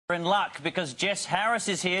In luck because Jess Harris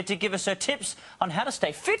is here to give us her tips on how to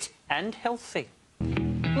stay fit and healthy.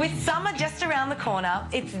 With summer just around the corner,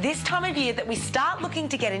 it's this time of year that we start looking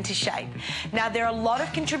to get into shape. Now, there are a lot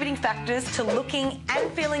of contributing factors to looking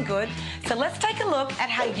and feeling good, so let's take a look at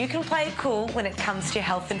how you can play it cool when it comes to your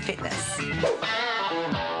health and fitness.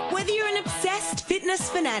 Whether you're an obsessed fitness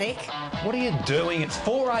fanatic... What are you doing? It's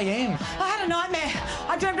 4 a.m. I had a nightmare.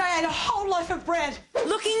 I dreamt I ate a whole loaf of bread.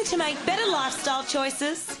 Looking to make better lifestyle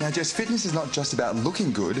choices. Now, Jess, fitness is not just about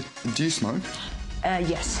looking good. Do you smoke?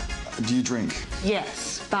 Yes. Do you drink?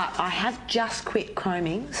 Yes, but I have just quit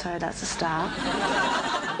combing, so that's a start.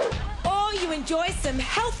 Or you enjoy some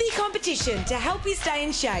healthy competition to help you stay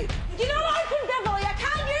in shape. You're not open, Beverly. I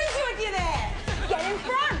can't use you if you're there. Get in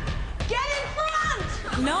front. Get in front.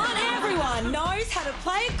 Not everyone knows how to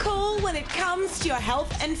play it cool when it comes to your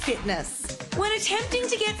health and fitness. When attempting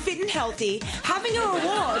to get fit and healthy, having a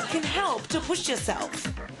reward can help to push yourself.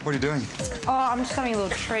 What are you doing? Oh, I'm just having a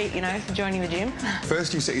little treat, you know, for joining the gym.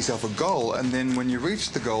 First, you set yourself a goal, and then when you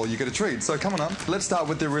reach the goal, you get a treat. So come on up. Let's start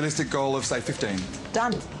with the realistic goal of, say, 15.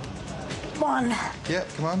 Done. 1. Yeah,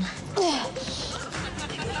 come on. 2.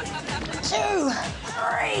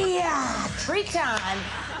 3. Treat time.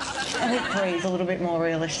 I think 3 is a little bit more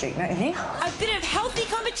realistic, don't you think? A bit of healthy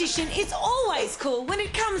competition is always cool when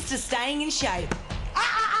it comes to staying in shape.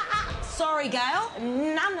 Sorry, Gail.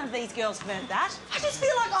 None of these girls have earned that. I just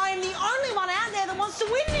feel like I am the only one out there that wants to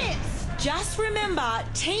win this. Just remember,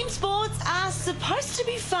 team sports are supposed to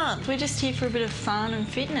be fun. We're just here for a bit of fun and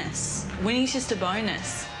fitness. Winning's just a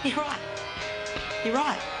bonus. You're right. You're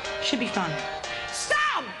right. Should be fun.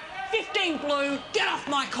 Stop! 15 blue, get off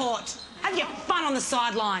my court. Have your fun on the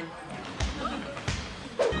sideline.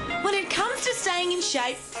 When it comes to staying in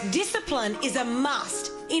shape, discipline is a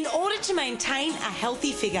must in order to maintain a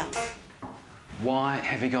healthy figure. Why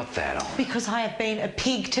have you got that on? Because I have been a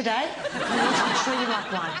pig today. I want to be treated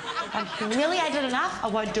like one. I'm humiliated enough, I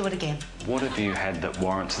won't do it again. What have you had that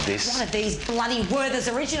warrants this? One of these bloody Werther's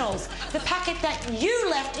Originals. The packet that you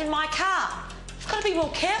left in my car. You've got to be more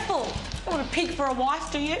careful. You don't want a pig for a wife,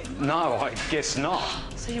 do you? No, I guess not.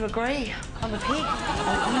 So you agree? I'm a pig?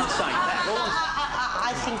 I'm not saying that.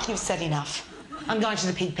 I think you've said enough. I'm going to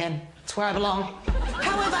the pig pen. It's where I belong.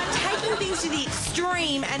 However, taking things to the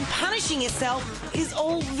extreme and punishing yourself is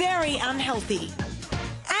all very unhealthy.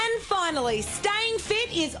 And finally, staying fit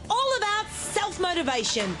is all about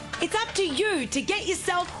self-motivation. It's up to you to get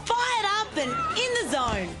yourself fired up and in the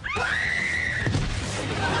zone.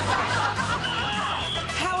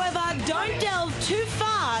 However, don't delve too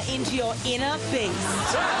far into your inner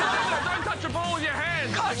beast. Don't touch the ball with your hand.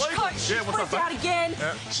 Coach, she's freaked out again.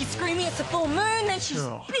 Yeah. She's screaming it's a full moon, then she's...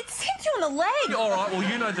 It's hit you on the leg. All right, well,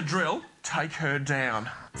 you know the drill. Take her down.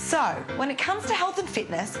 So, when it comes to health and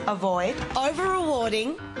fitness, avoid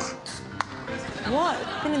over-rewarding. What?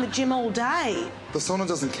 Been in the gym all day. The sauna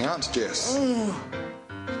doesn't count, Jess.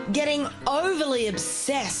 Getting overly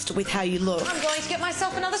obsessed with how you look. I'm going to get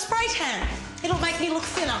myself another spray tan. It'll make me look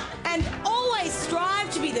thinner. And always strive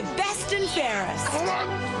to be the best and fairest.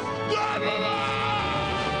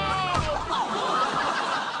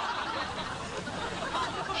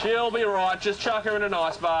 She'll be right. Just chuck her in an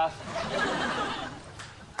ice bath.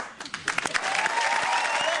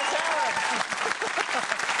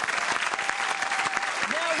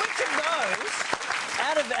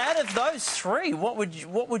 Out of those 3, what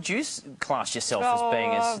would you class yourself as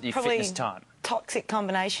being as your fitness type? Toxic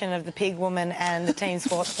combination of the pig woman and the team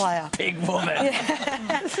sports player. Pig woman.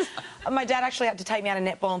 Yeah. My dad actually had to take me out of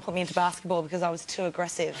netball and put me into basketball because I was too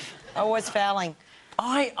aggressive. Always fouling.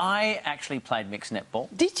 I actually played mixed netball.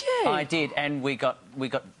 Did you? I did, and we got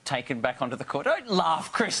taken back onto the court. Don't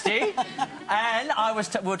laugh, Christy. And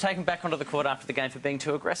we were taken back onto the court after the game for being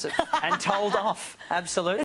too aggressive and told off. Absolutely.